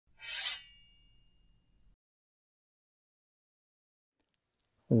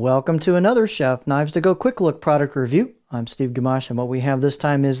Welcome to another Chef Knives to Go Quick Look product review. I'm Steve Gamache, and what we have this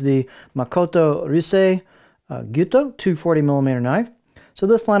time is the Makoto Ryusei Gyuto 240mm knife. So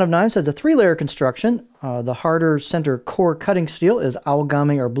this line of knives has a 3-layer construction. The harder center core cutting steel is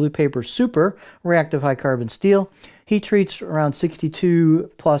Aogami or Blue Paper Super reactive high carbon steel. Heat treats around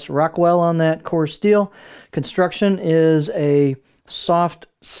 62 plus Rockwell on that core steel. Construction is a soft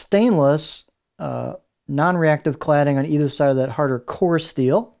stainless non-reactive cladding on either side of that harder core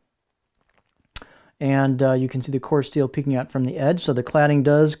steel. And you can see the core steel peeking out from the edge. So the cladding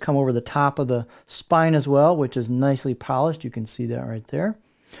does come over the top of the spine as well, which is nicely polished. You can see that right there.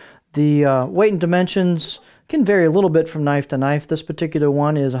 The weight and dimensions can vary a little bit from knife to knife. This particular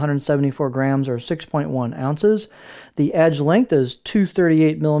one is 174 grams or 6.1 ounces. The edge length is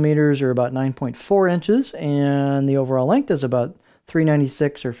 238 millimeters or about 9.4 inches. And the overall length is about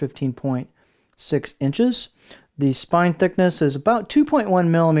 396 or 15.6 inches. The spine thickness is about 2.1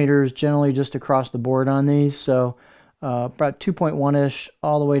 millimeters generally just across the board on these. So about 2.1-ish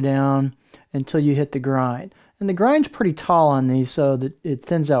all the way down until you hit the grind. And the grind's pretty tall on these, so that it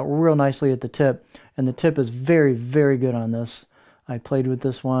thins out real nicely at the tip. And the tip is very, very good on this. I played with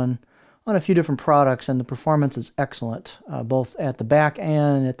this one on a few different products, and the performance is excellent, both at the back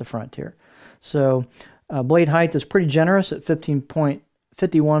and at the front here. So blade height is pretty generous at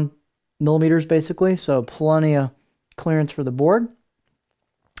 15.51 millimeters basically, so plenty of clearance for the board.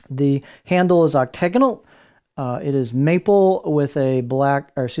 The handle is octagonal. It is maple with a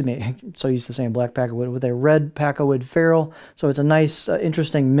black, or excuse me, so used to saying black pack of wood, with a red pack of wood ferrule. So it's a nice,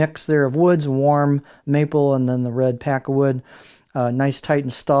 interesting mix there of woods, warm maple and then the red pack of wood. Nice tight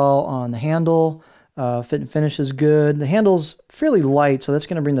install on the handle. Fit and finish is good. The handle's fairly light, so that's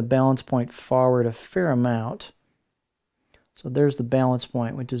going to bring the balance point forward a fair amount. So there's the balance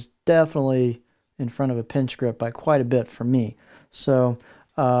point, which is definitely in front of a pinch grip by quite a bit for me. So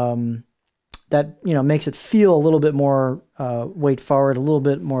that makes it feel a little bit more weight forward, a little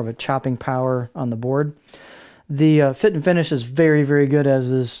bit more of a chopping power on the board. The fit and finish is very, very good, as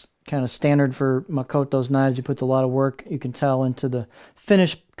is kind of standard for Makoto's knives. He puts a lot of work, you can tell, into the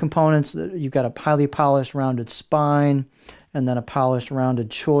finish components. You've got a highly polished rounded spine, and then a polished rounded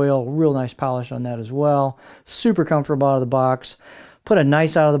choil. Real nice polish on that as well. Super comfortable out of the box. Put a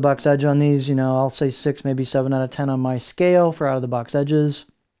nice out of the box edge on these. I'll say 6, maybe 7 out of 10 on my scale for out of the box edges.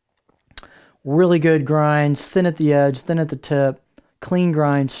 Really good grinds, thin at the edge, thin at the tip, clean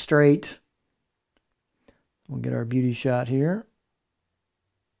grind, straight. We'll get our beauty shot here.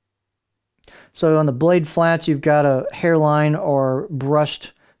 So on the blade flats, you've got a hairline or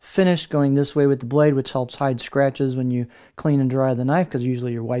brushed finish going this way with the blade, which helps hide scratches when you clean and dry the knife, because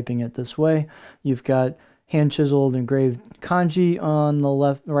usually you're wiping it this way. You've got hand chiseled engraved kanji on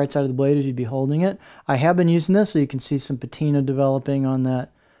the right side of the blade as you'd be holding it. I have been using this, so you can see some patina developing on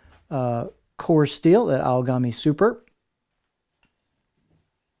that core steel, that Aogami Super.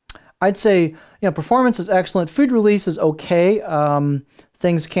 I'd say, performance is excellent. Food release is okay.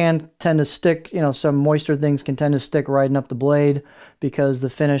 Things can tend to stick, some moisture things can tend to stick riding up the blade because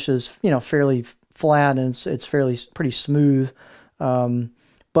the finish is, fairly flat and it's pretty smooth.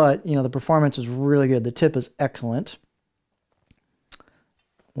 But, the performance is really good. The tip is excellent.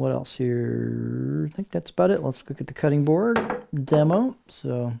 What else here? I think that's about it. Let's look at the cutting board demo.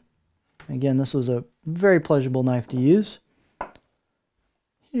 So, again, this was a very pleasurable knife to use.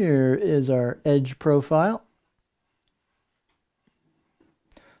 Here is our edge profile.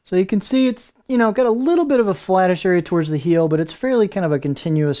 So you can see it's, got a little bit of a flattish area towards the heel, but it's fairly kind of a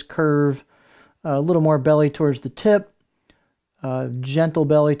continuous curve. A little more belly towards the tip. Gentle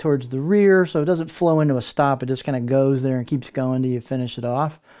belly towards the rear, so it doesn't flow into a stop. It just kind of goes there and keeps going till you finish it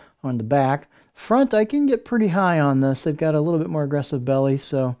off. On the back. Front, I can get pretty high on this. They've got a little bit more aggressive belly,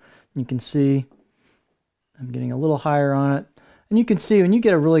 so you can see I'm getting a little higher on it. And you can see when you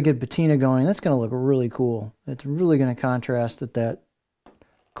get a really good patina going, that's going to look really cool. It's really going to contrast with that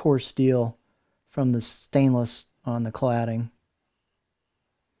core steel from the stainless on the cladding.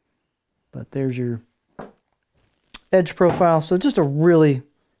 But there's your edge profile. So just a really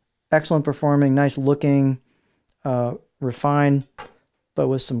excellent performing, nice looking, refined, but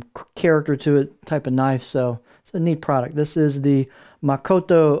with some character to it type of knife. So it's a neat product. This is the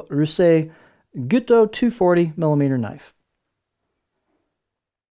Makoto Ryusei Gyuto 240mm knife.